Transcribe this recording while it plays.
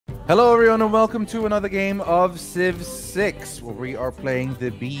Hello everyone and welcome to another game of Civ VI, where we are playing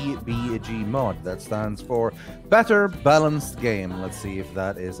the BBG mod. That stands for Better Balanced Game. Let's see if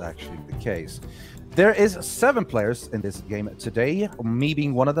that is actually the case. There is 7 players in this game today, me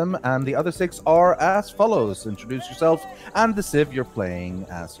being one of them, and the other 6 are as follows. Introduce yourself and the Civ you're playing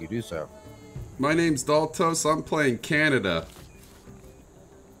as you do so. My name's Daltos, I'm playing Canada.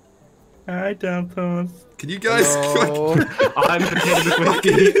 Hi, Daltos. Can you guys... I'm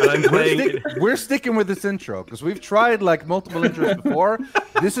McWhiskey, and I'm playing... We're sticking with this intro, because we've tried like multiple intros before.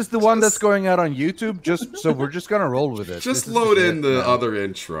 This is the one that's going out on YouTube, so we're just going to roll with it. Just load in the other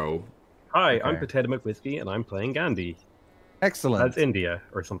intro. Hi, I'm Potato McWhiskey, and I'm playing Gandhi. Excellent. That's India,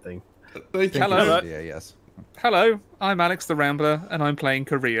 or something. Thank you. Hello. India, yes. Hello, I'm Alex the Rambler, and I'm playing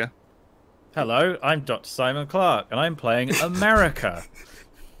Korea. Hello, I'm Dr. Simon Clark, and I'm playing America.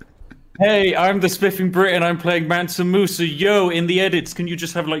 Hey, I'm the Spiffing Brit, and I'm playing Mansa Musa. Yo, in the edits, can you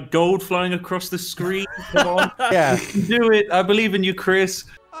just have like gold flying across the screen? Come on. Yeah. You can do it. I believe in you, Chris.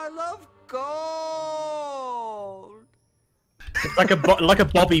 I love gold. It's like a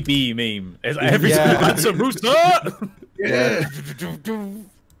Bobby B meme. It's every single Mansa Musa. Yeah.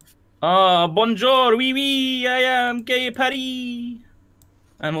 Bonjour, oui, oui, I am Gay Paris.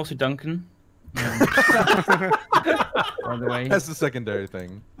 I'm also Duncan. By the way. That's the secondary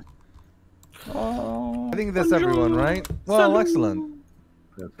thing. I think that's everyone, right? Well, excellent.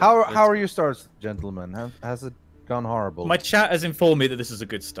 How are your starts, gentlemen? Has it gone horrible? My chat has informed me that this is a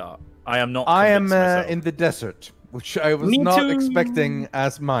good start. I am not. I am myself. in the desert, which I was Me not too. expecting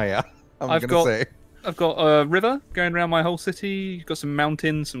as Maya. I've got a river going around my whole city. Got some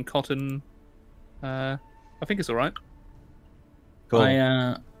mountains, some cotton. I think it's all right. Cool.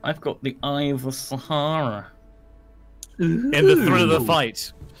 I've got the Eye of the Sahara. In the thrill of the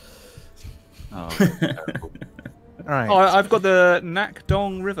fight. All right. Oh, I've got the Nak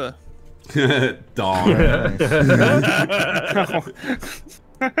Dong River. Dong.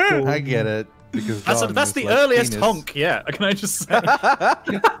 I get it because That's the earliest honk. Yeah, can I just say?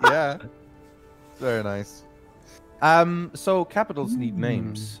 Yeah. Very nice. So capitals need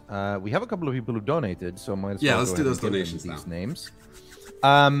names. We have a couple of people who donated, so might as well let's go do ahead those and give them donations these now. names.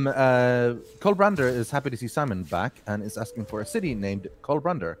 Colbrander is happy to see Simon back and is asking for a city named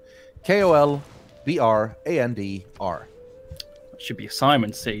Colbrander. Kolbrandr. Should be a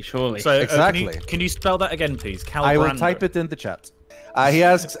Simon C, surely. So Exactly. Can you spell that again, please? I will type it in the chat. He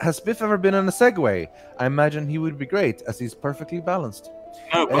asks, has Biff ever been on a Segway? I imagine he would be great, as he's perfectly balanced.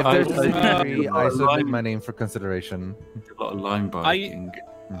 No, If there's a I degree, I submit my name for consideration. a lot of line biking.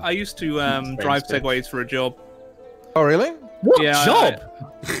 I used to drive segways for a job. Oh, really? What Yeah, job?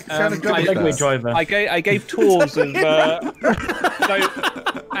 Kind of job is Segway that? driver. I gave tours of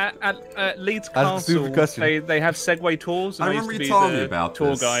at Leeds As a Castle. supercussion. They have Segway tours, and I I used remember to you be telling me the about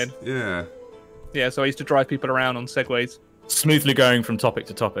tour this. guide. Yeah. Yeah, so I used to drive people around on Segways. Smoothly going from topic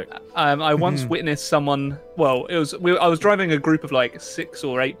to topic. I once witnessed someone. Well, I was driving a group of like 6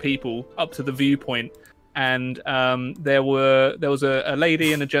 or 8 people up to the viewpoint, and there was a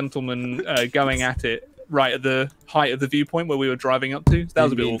lady and a gentleman going at it right at the height of the viewpoint where we were driving up to. That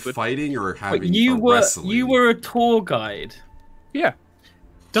was a bit awkward. Fighting or having But you were a tour guide. Yeah.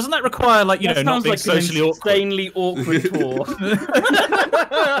 Doesn't that require not Sounds being like socially an awkward? insanely awkward tour.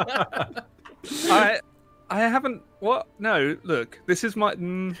 I haven't. What? No. Look, this is my.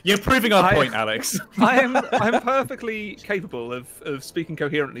 You're proving our point, Alex. I'm perfectly capable of speaking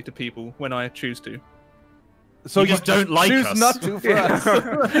coherently to people when I choose to. So You just don't like choose us. not to for us.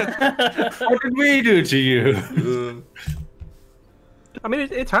 What did we do to you? I mean,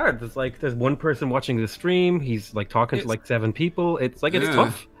 it's hard. There's one person watching the stream. He's like talking to like 7 people. It's like it's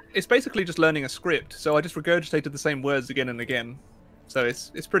tough. It's basically just learning a script. So I just regurgitated the same words again and again. So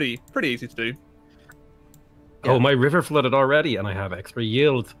it's pretty easy to do. Oh, my river flooded already, and I have extra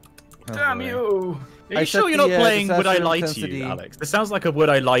yield. Damn you! Are I you sure set you're not the, playing Would I disaster Lie to intensity- You, Alex? This sounds like a Would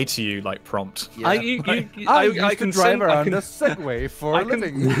I Lie to You prompt. Yeah. I I can drive send, around a Segway for a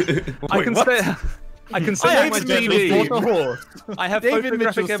living. I can what? say I can send I you my accidentally CV. bought a horse. I have David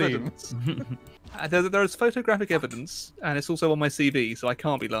photographic Mitchell's evidence. There is photographic evidence, and it's also on my CV, so I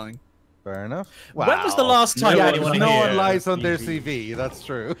can't be lying. Fair enough. When was the last time Yeah, anyone no here? one lies on their CV. That's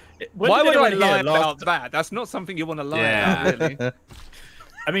true. Why would I anyone lie here last- about that? That's not something you want to lie Yeah. about, really.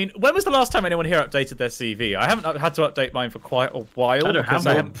 I mean, when was the last time anyone here updated their CV? I haven't had to update mine for quite a while. I don't have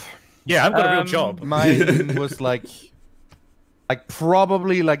because one. Yeah, I've got a real job. Mine was like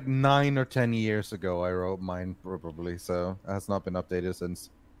probably 9 or 10 years ago. I wrote mine probably, so it has not been updated since.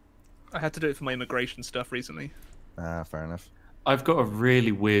 I had to do it for my immigration stuff recently. Fair enough. I've got a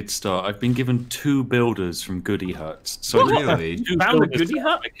really weird start. I've been given 2 builders from Goody Huts. So Really? two Found a builders Goody from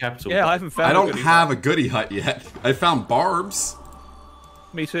Hut? my capital. Yeah, I haven't found. I a don't goodie have hut. a goody hut yet. I found barbs.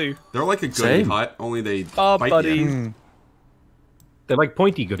 Me too. They're like a goody Same. hut, only they Oh, bite buddy. you. They're like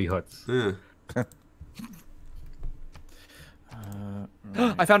pointy goody huts. Yeah.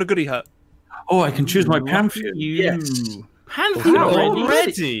 I found a goodie hut. Oh, I can choose my Pantheon. Yes. Pantheon already?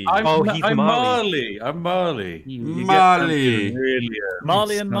 already. He's I'm Marley. Marley. I'm Marley. You get Marley. Pantheon really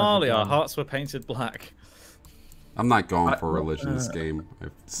Marley and Marley, our hearts were painted black. I'm not going for religion this game.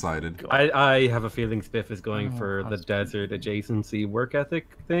 I've decided. I have a feeling Spiff is going for the desert adjacency work ethic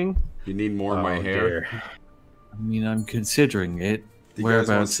thing. You need more of my Oh, hair. dear. I mean, I'm considering it. Do you guys want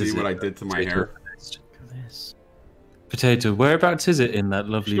to Whereabouts see is what it? I did to my hair? Potato, whereabouts is it in that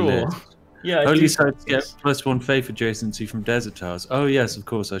lovely Sure. list? Yeah. Holy sites get +1 faith adjacency from desert tiles. Oh yes, of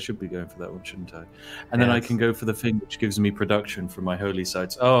course, I should be going for that one, shouldn't I? And then I can go for the thing which gives me production from my holy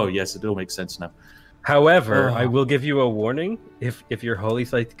sites. Oh yes, it all makes sense now. However, Oh. I will give you a warning. If your holy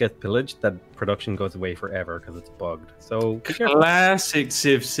site gets pillaged, that production goes away forever because it's bugged. So be careful. Classic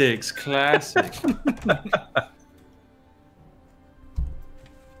Civ 6, classic.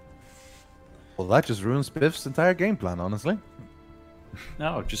 Well, that just ruins Spiff's entire game plan, honestly.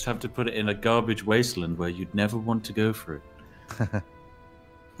 No, just have to put it in a garbage wasteland where you'd never want to go for it.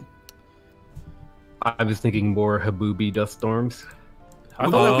 I was thinking more Habubi dust storms. I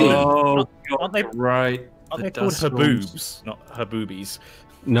thought they were- Oh, aren't they- right. Aren't the they called dust storms. haboobs, not haboobies?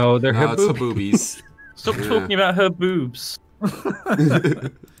 No, they're No, it's the Habubi. boobies. Stop Yeah. talking about her boobs.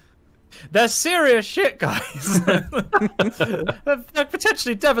 They're serious shit, guys. they're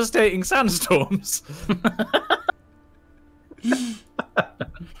potentially devastating sandstorms.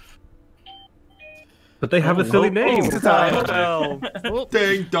 But they have a silly name. Oh,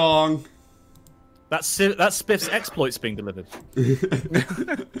 Ding dong. that's Spiff's exploits being delivered.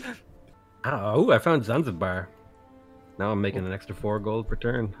 Oh, I found Zanzibar. Now I'm making an extra 4 gold per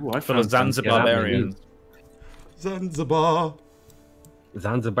turn. Ooh, I Full of found Zanzibar Yeah, that barbarians. Zanzibar.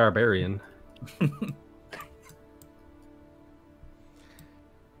 Zanzibarbarian.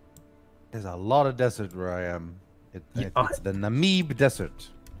 There's a lot of desert where I am. It's the Namib Desert.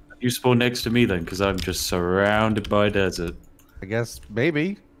 You spawn next to me then, because I'm just surrounded by desert. I guess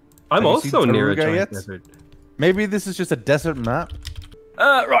maybe. I'm Have you seen also near a Taruga giant yet? desert. Maybe this is just a desert map.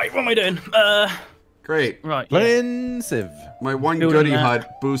 Right, what am I doing? Great. Right. Playing Civ. My one Building goody that.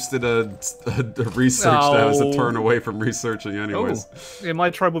 hut boosted a research that I was a No. turn away from researching anyways. Yeah, my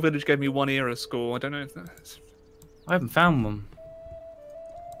tribal village gave me 1 era score. I don't know if that's... I haven't found one.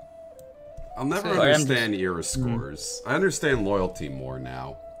 I'll never So I am understand era scores. I understand loyalty more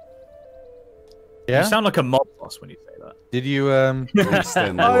now. Yeah? You sound like a mob boss when you say that. Did you I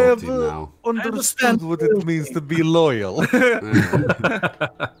understand I have loyalty now. understood what it means to be loyal?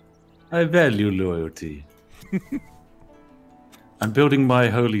 I value loyalty. I'm building my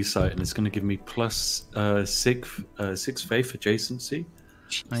holy site, and it's going to give me plus 6 faith adjacency.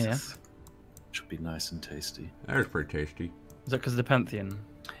 Oh yeah. Should be nice and tasty. That was pretty tasty. Is that because of the Pantheon?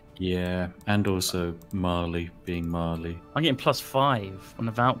 Yeah, and also Marley being Marley. I'm getting +5 on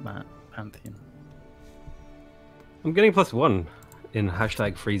the Valtmat Pantheon. I'm getting +1 in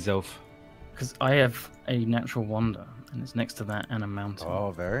hashtag FreeZelf. Because I have a natural wonder, and it's next to that and a mountain. Oh,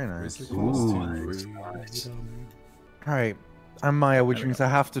 very nice. Nice. Alright. I'm Maya, which means I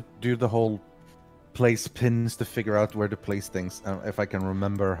have to do the whole place pins to figure out where to place things. If I can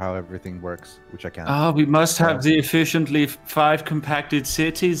remember how everything works, which I can. Ah, we must have the efficiently 5 compacted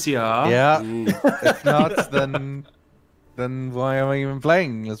cities, yeah? Yeah. If not, then why am I even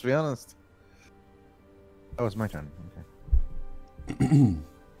playing? Let's be honest. Oh, it's my turn. Okay.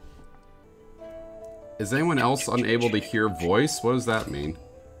 Is anyone else unable to hear voice? What does that mean?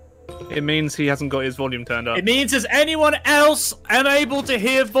 It means he hasn't got his volume turned up. It means is anyone else unable to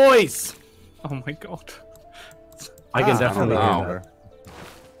hear voice? Oh my god. I can Ah, definitely wow. hear that.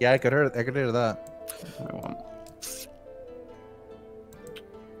 Yeah, I could hear that.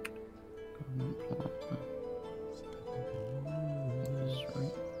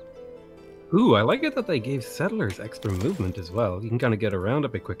 Ooh, I like it that they gave settlers extra movement as well. You can kind of get around a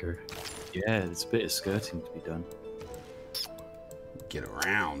bit quicker. Yeah, there's a bit of skirting to be done. Get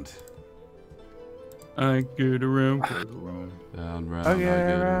around. I get around. Down, round, Oh, I yeah,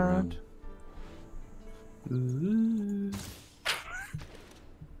 get around.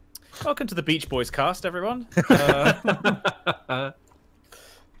 Welcome to the Beach Boys cast, everyone.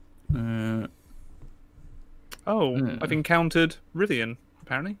 I've encountered Rivian,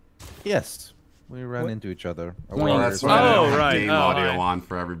 apparently. Yes. We ran into each other. Well, that's why I Oh, don't have right. game Oh, audio right. on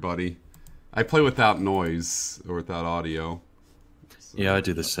for everybody. I play without noise or without audio. Yeah, I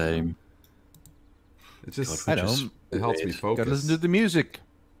do the same. It just, I know. it helps me focus. Gotta listen to the music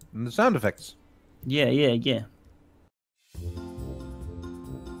and the sound effects. Yeah, yeah, yeah.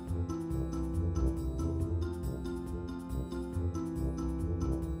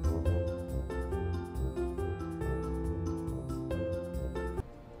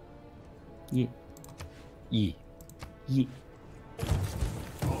 Yeah. Yeah. Yeah.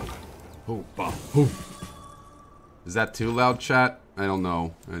 Oh, bah, oh. Is that too loud, chat? I don't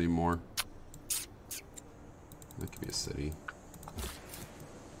know anymore. That could be a city.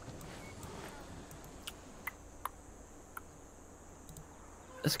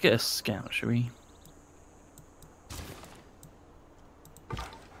 Let's get a scout, shall we?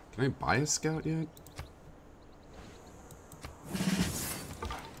 Can I buy a scout yet?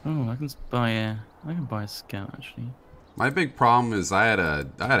 Oh, I can buy a scout actually. My big problem is I had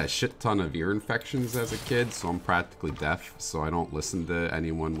a shit ton of ear infections as a kid, so I'm practically deaf, so I don't listen to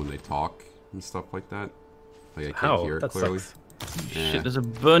anyone when they talk and stuff like that. Like I can't hear it that clearly. sucks. Yeah. Shit, there's a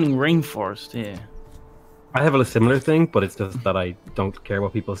burning rainforest here. I have a similar thing, but it's just that I don't care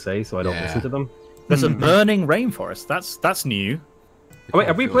what people say, so I don't Yeah. listen to them. There's a burning rainforest. That's new. Oh, wait,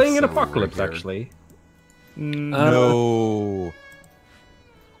 are we feel playing in sound Apocalypse, right here. actually? No.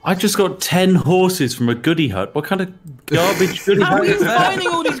 I just got 10 horses from a goodie hut. What kind of garbage goodie How hut are you is that? finding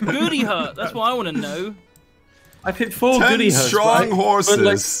all these goody hut? That's what I want to know. I've hit 4 10 goodie huts. strong but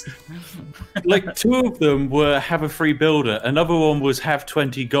horses. like 2 of them were have a free builder, another one was have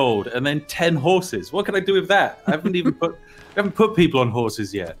 20 gold, and then 10 horses. What can I do with that? I haven't even put people on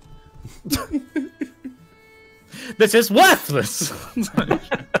horses yet. This is worthless.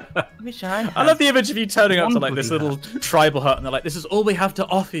 Wish I I love the image of you turning up to One like this goody little tribal hut, and they're like, "This is all we have to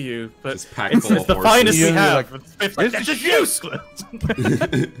offer you, but Just packed it's full of the horses." finest we Yeah, have." like, It's like, this is useless.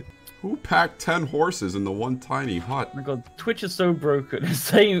 Who packed 10 horses into one tiny hut? Oh my god, Twitch is so broken. It's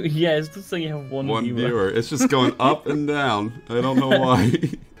saying, yeah, it's just saying you have one viewer. Viewer. It's just going up and down. I don't know why.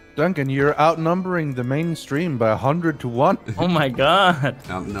 Duncan, you're outnumbering the mainstream by 100 to 1. Oh my god.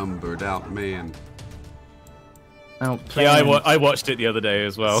 Outnumbered, outmanned. Outplaying. Yeah, I watched it the other day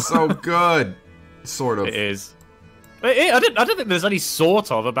as well. So good. Sort of. It is. I don't think there's any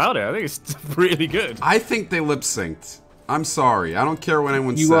sort of about it. I think it's really good. I think they lip synced. I'm sorry. I don't care what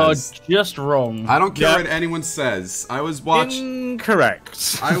anyone You are says. just wrong. I don't care Yeah. what anyone says. I was watching.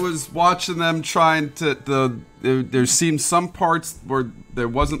 Incorrect. I was watching them trying to there seemed some parts where there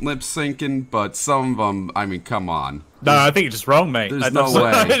wasn't lip syncing, but some of them. I mean, come on. No, I think you're just wrong, mate. There's no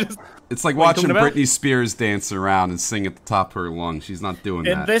way. It's like What are you watching talking about? Britney Spears dance around and sing at the top of her lungs. She's not doing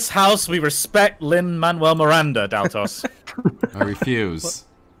In that. this house, we respect Lin-Manuel Miranda, Daltos. I refuse.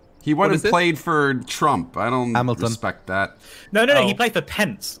 He went What and is it? played for Trump. I don't Hamilton. respect that. No, Oh. he played for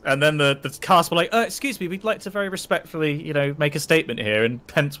Pence, and then the cast were like, "Excuse me, we'd like to very respectfully, make a statement here." And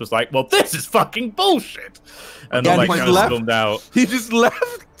Pence was like, "Well, this is fucking bullshit," and Again, like he kind of left. stormed out. He just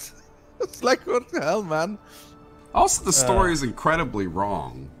left. It's like, what the hell, man? Also, the story is incredibly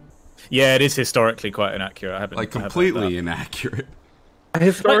wrong. Yeah, it is historically quite inaccurate. I haven't Like, I haven't completely heard inaccurate.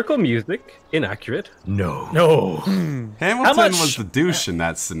 Historical music? Inaccurate? No. that. No. Hamilton much- was the douche in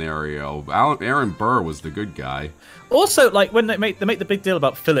that scenario. Aaron Burr was the good guy. Also, like when they make the big deal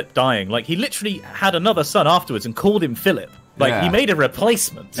about Philip dying, like he literally had another son afterwards and called him Philip. Like Yeah. he made a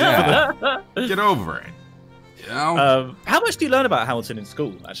replacement. Yeah. Get over it. You know? How much do you learn about Hamilton in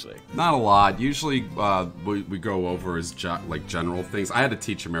school, actually? Not a lot. Usually, we go over as general things. I had to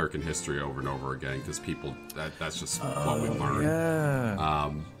teach American history over and over again because that's just what we learn.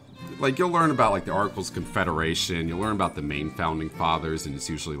 Yeah. Like you'll learn about like the Articles of Confederation. You'll learn about the main founding fathers, and it's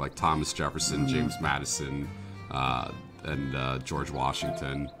usually like Thomas Jefferson, James Madison, and George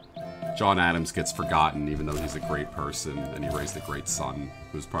Washington. John Adams gets forgotten, even though he's a great person and he raised a great son,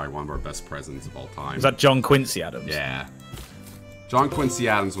 who's probably one of our best presidents of all time. Is that John Quincy Adams? Yeah. John Quincy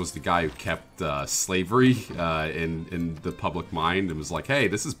Adams was the guy who kept slavery in the public mind and was like, hey,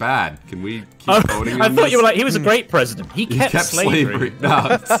 this is bad. Can we keep voting I on thought this? you were like, he was a great president. He kept slavery. No,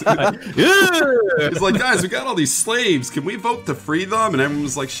 it's like, guys, we got all these slaves. Can we vote to free them? And everyone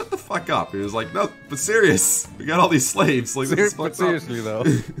was like, shut the fuck up. And he was like, no, but serious. We got all these slaves. Like, this is But fucked up. seriously, though.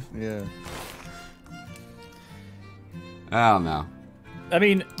 Yeah. I don't know. I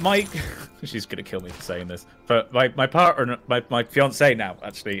mean, she's gonna kill me for saying this, but my partner, my fiance now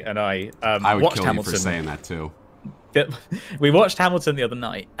actually, and I I would watched kill Hamilton. you for saying that too. We watched Hamilton the other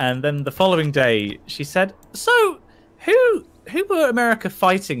night, and then the following day she said, "So, who were America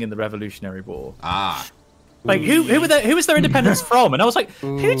fighting in the Revolutionary War?" Ah, Like who was their independence from? And I was like,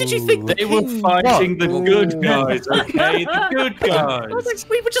 who did you think They were fighting the good guys, okay? The good I was guys. like,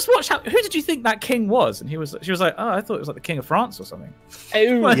 we would just watch who did you think that king was? And she was like, oh, I thought it was like the king of France or something.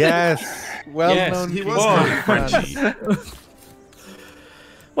 Yes, well Yes, known. He king was of kind of France. Frenchy.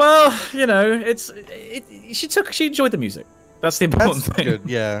 Well, you know, she enjoyed the music. That's the important That's thing. good.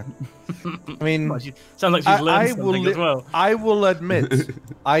 Yeah. I mean, Sounds like she's learned something as well. I will admit,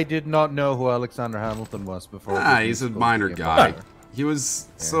 I did not know who Alexander Hamilton was before. He's a minor guy. He was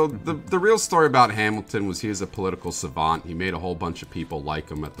so the real story about Hamilton was he was a political savant. He made a whole bunch of people like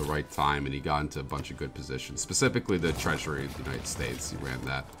him at the right time, and he got into a bunch of good positions, specifically the Treasury of the United States. He ran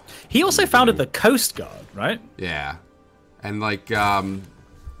that. He also founded the Coast Guard, right? Yeah, and like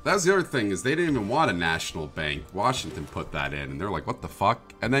that was the other thing is they didn't even want a national bank. Washington put that in, and they're like, "What the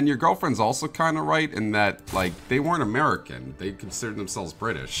fuck?" And then your girlfriend's also kind of right in that like they weren't American; they considered themselves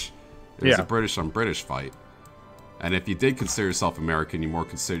British. It was a British on British fight. And if you did consider yourself American, you more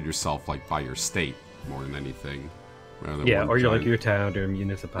considered yourself like by your state more than anything. Yeah, or you're like your town or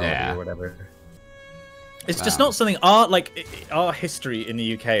municipality or whatever. It's just not something our history in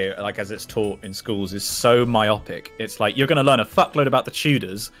the UK, like as it's taught in schools, is so myopic. It's like you're going to learn a fuckload about the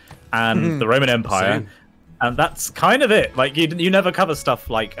Tudors and the Roman Empire, Same. and that's kind of it. Like you never cover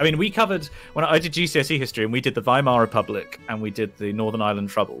stuff like we covered when I did GCSE history, and we did the Weimar Republic and we did the Northern Ireland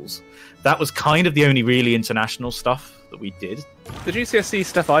Troubles. That was kind of the only really international stuff that we did. The GCSE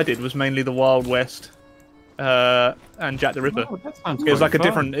stuff I did was mainly the Wild West and Jack the Ripper. Oh, that sounds It was like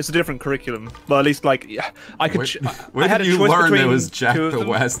quite fun. it's a different curriculum. Well, at least like I could. Where I had did a you choice learn between it was Jack two of the them.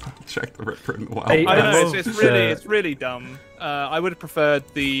 West, Jack the Ripper, and the Wild Hey, I don't know. West? It's really dumb. I would have preferred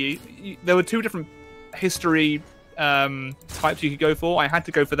there were two different history types you could go for. I had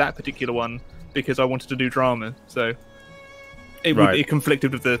to go for that particular one because I wanted to do drama. So it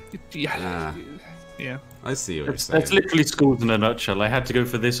conflicted with the yeah. I see what you're saying. That's literally schools in a nutshell. I had to go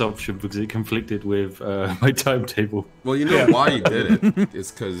for this option because it conflicted with my timetable. Well, you know why you did it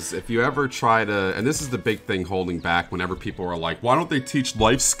is because if you ever try to, and this is the big thing holding back whenever people are like, why don't they teach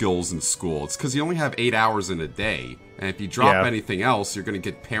life skills in school? It's because you only have 8 hours in a day. And if you drop anything else, you're going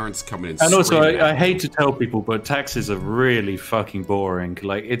to get parents coming in. And also, screaming I at hate you. to tell people, but taxes are really fucking boring.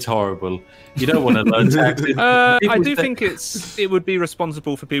 Like, it's horrible. You don't want to learn taxes. I People do say- think it would be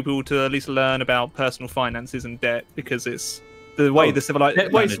responsible for people to at least learn about personal finances and debt because it's the way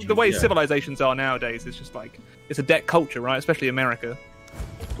debt management, civilizations are nowadays. It's just like it's a debt culture, right? Especially America.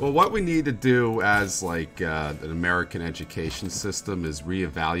 Well, what we need to do as like an American education system is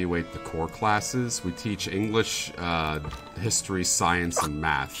reevaluate the core classes. We teach English, history, science, and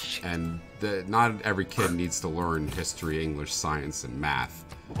math, and not every kid needs to learn history, English, science, and math.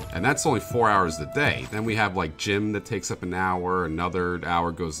 And that's only 4 hours a day. Then we have like gym that takes up an hour, another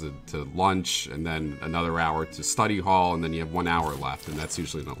hour goes to lunch, and then another hour to study hall, and then you have 1 hour left, and that's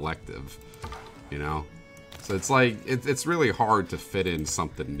usually an elective, you know? So it's like, it's really hard to fit in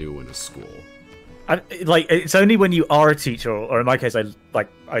something new in a school. It's only when you are a teacher, or in my case, I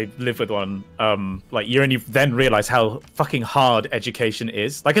live with one. You only then realize how fucking hard education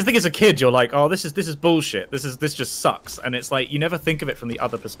is. Like, I think as a kid, you're like, oh, this is bullshit. This just sucks. And it's like you never think of it from the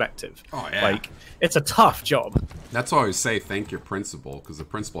other perspective. Oh, yeah. Like, it's a tough job. That's why I always say thank your principal, because the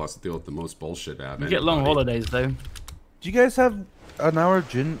principal has to deal with the most bullshit out of You get long holidays though. Do you guys have an hour of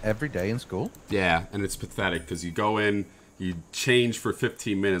gym every day in school? Yeah, and it's pathetic because you go in, you change for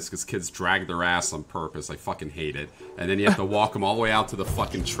 15 minutes because kids drag their ass on purpose. I fucking hate it. And then you have to walk them all the way out to the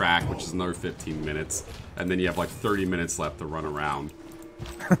fucking track, which is another 15 minutes. And then you have like 30 minutes left to run around.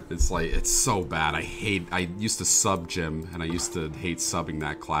 It's like, it's so bad. I used to sub gym, and I used to hate subbing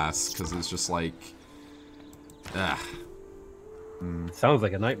that class because it's just like, Sounds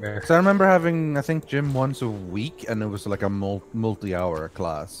like a nightmare. So I remember having, I think, gym once a week, and it was like a multi-hour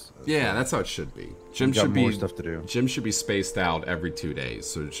class. yeah, that's how it should be. Gym You got should more be stuff to do. Gym should be spaced out every 2 days.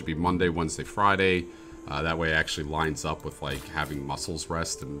 So it should be Monday, Wednesday, Friday. That way it actually lines up with like having muscles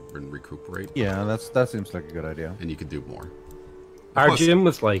rest and recuperate. Yeah, that seems like a good idea. And you could do more. Our Plus- gym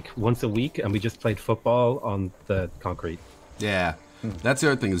was like once a week, and we just played football on the concrete. Yeah. That's the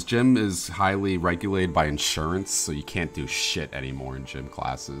other thing is gym is highly regulated by insurance, so you can't do shit anymore in gym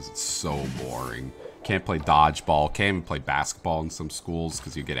classes. It's so boring. Can't play dodgeball. Can't even play basketball in some schools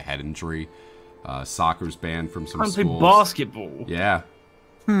because you get a head injury. Soccer's banned from some Can't play schools. basketball. Yeah.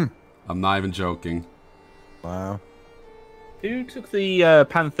 I'm not even joking. Wow. Who took the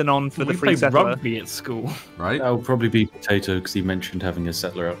Pantheon for the We free played settler? rugby at school. Right? That would probably be Potato because he mentioned having a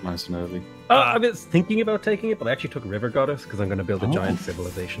settler up nice and early. I was thinking about taking it, but I actually took River Goddess because I'm going to build a Oh. giant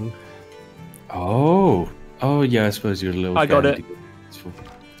civilization. Oh, yeah. I suppose you're a little. I got guy. it.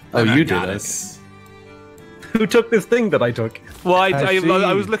 Oh, you did. got Okay. us. Who took this thing that I took? Well, I see.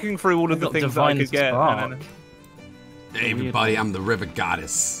 I was looking through all of the got things that I divine could get. spark. And then, Hey, everybody, I'm the river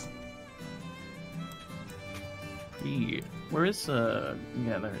goddess. Where is yeah,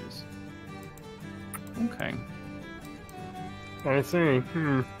 there it is. Okay. I see.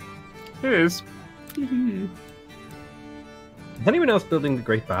 It is. Is anyone else building the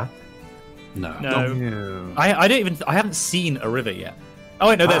Great Bath? No. no. I don't even. I haven't seen a river yet. Oh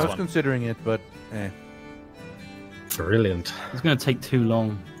wait, no, I there's was one. considering it, but Brilliant. It's going to take too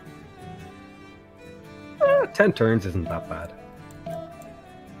long. 10 turns isn't that bad.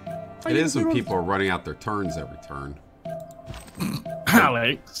 It is when people are running out their turns every turn.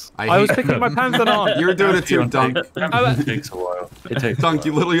 Alex. I was picking my pants on. You're doing it too, Dunk. It takes a while. It takes a Dunk,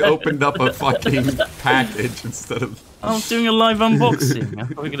 you while. literally opened up a fucking package instead of. I was doing a live unboxing. I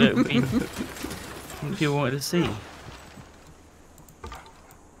thought it would be what people wanted to see.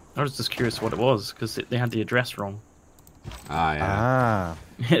 I was just curious what it was because they had the address wrong. Ah, yeah. Ah.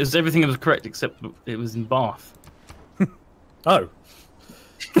 It was everything was correct except it was in Bath. Oh.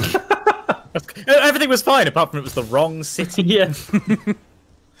 Everything was fine apart from it was the wrong city. Yeah.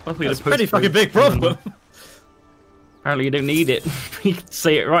 That's a pretty fucking big problem. Apparently you don't need it. You can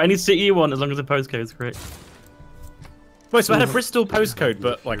say it right any city you want as long as the postcode is correct. Wait, so I had a Bristol postcode,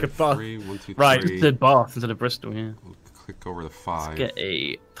 but like a Bath. 3, 1, 2, Right. 3. It said Bath instead of Bristol, yeah. We'll click over the 5. Get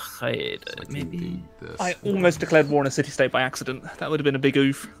a trade, So I can maybe. do this. I almost declared war on a city-state by accident. That would have been a big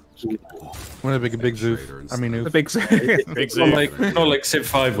oof. what a big zoo. Trader I mean, A oof. big. Big It's zoo. not like Civ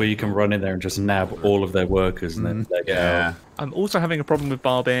 5 where you can run in there and just nab all of their workers and then let Yeah. out. I'm also having a problem with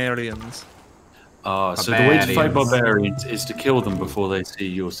barbarians. So the way to fight Barbarians. barbarians is to kill them before they see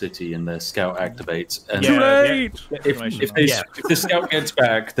your city and their scout activates. And Yeah, if the scout gets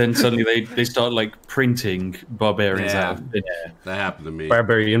back, then suddenly they start like printing barbarians Yeah. out of thin air. That happened to me.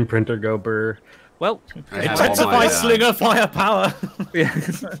 Barbarian printer go burr. Well, I had all Intensify my, slinger firepower. yeah.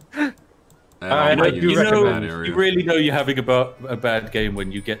 I had all my I units do in that recommend- area. You really know you're having a bad game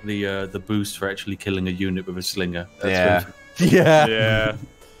when you get the boost for actually killing a unit with a slinger. Yeah. Yeah. Yeah.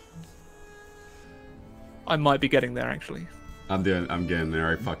 I might be getting there actually. I'm getting there.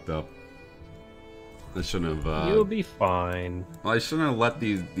 I fucked up. I shouldn't have. You'll be fine. Well, I shouldn't have let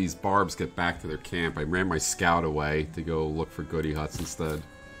these barbs get back to their camp. I ran my scout away to go look for goody huts instead,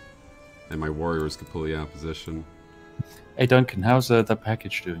 and my warrior was completely out of position. Hey Duncan, how's that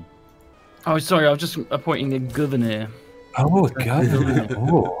package doing? Oh, sorry, I was just appointing the governor. Oh god.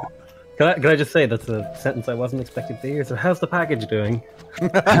 Oh. Can I just say that's a sentence I wasn't expecting to hear? So how's the package doing?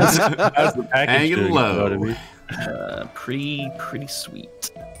 How's the package Hanging doing? low. You know what I mean? Pretty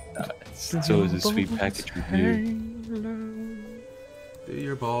sweet. It's always a sweet package with you. Do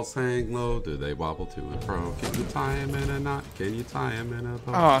your balls hang low? Do they wobble to and fro? Can you tie them in a knot? Can you tie them in a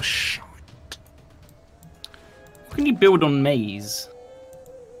bow? Oh, shit. What can you build on maize?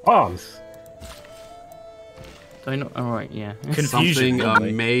 Bombs. Do I not? All right, yeah. Confusion. Something probably.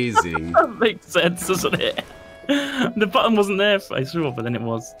 amazing. That makes sense, doesn't it? The button wasn't there, I saw, but then it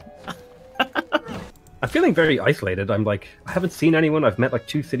was. I'm feeling very isolated. I'm like, I haven't seen anyone. I've met like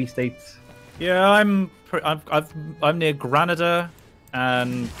 2 city-states. Yeah, I'm near Granada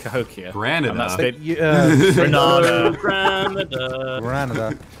and Cahokia. Granada? And that's it. Granada. Granada.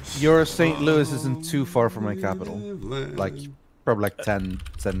 Granada. Your St. Louis isn't too far from my capital. Like, probably like 10,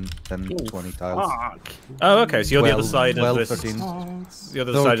 20 tiles. Fuck. Oh, okay. So you're the other side of 12, this. 13. The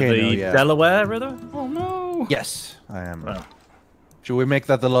other side of Volcano, the yeah. Delaware River. Oh no. Yes, I am. Oh. Should we make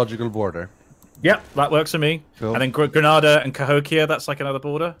that the logical border? Yep, that works for me. Cool. And then Granada and Cahokia, that's like another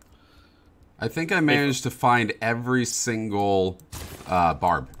border. I think I managed to find every single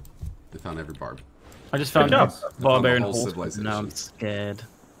barb. I found every barb. I just found Good job. a barbarian whole horse. civilization. Now I'm scared.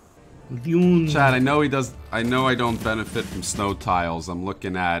 Vyun. Chad, I know he does. I know I don't benefit from snow tiles. I'm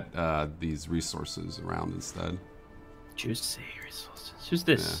looking at these resources around instead. Juicy resources. Who's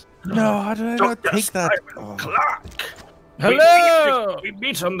this? No, how did I not take that? Oh. Clark. Hello! We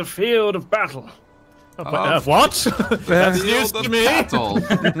meet on the field of battle. What? That's news Field to of me. battle.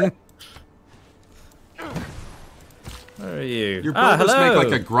 Where are you? Your builders hello.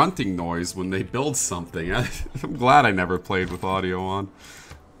 make like a grunting noise when they build something. I'm glad I never played with audio on.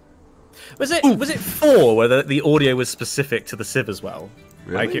 Was it 4 where the audio was specific to the Civ as well?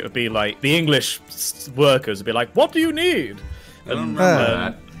 Really? Like it would be like the English workers would be like, "What do you need?" I don't And, remember Uh,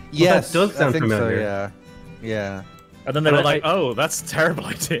 that. Yes, does sound I think familiar. so, yeah. Yeah. and then they But were like, I- "Oh, that's a terrible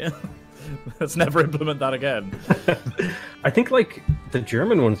idea. Let's never implement that again." I think like the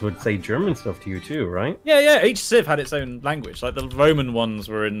German ones would say German stuff to you too, right? Yeah. Each Civ had its own language. Like the Roman ones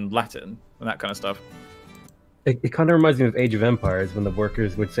were in Latin and that kind of stuff. It kind of reminds me of Age of Empires when the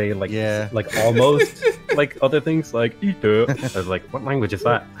workers would say like almost like other things like "Ita." I was like, what language is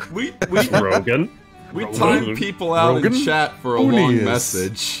that? We Rogan. We time people out Rogan? in chat for a Who long is?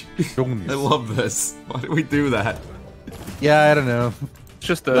 message. Who I love this. Why do we do that? Yeah, I don't know. It's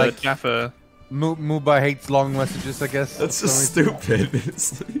just a Like- Jaffa. Mubai hates long messages, I guess. That's for just some reason. stupid.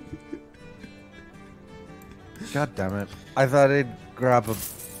 It's like- God damn it. I thought I'd grab a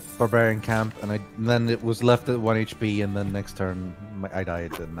barbarian camp, and then it was left at 1 HP, and then next turn I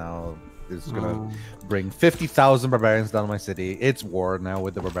died, and now it's gonna bring 50,000 barbarians down my city. It's war now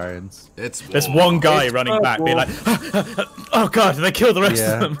with the barbarians. There's one guy running back, being like, "Oh god, did they kill the rest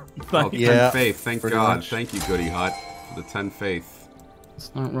Yeah. of them?" Oh, Like, 10 Yeah, faith. Thank pretty God. much. Thank you, Goody Hut, for the 10 faith.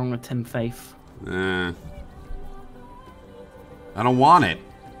 It's not wrong with Tim Faith. I don't want it.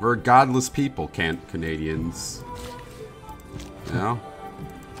 We're a godless people, Canadians. You know?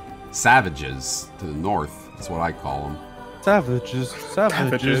 Savages to the north. That's what I call them. Savages,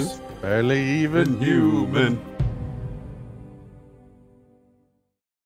 savages, barely even human.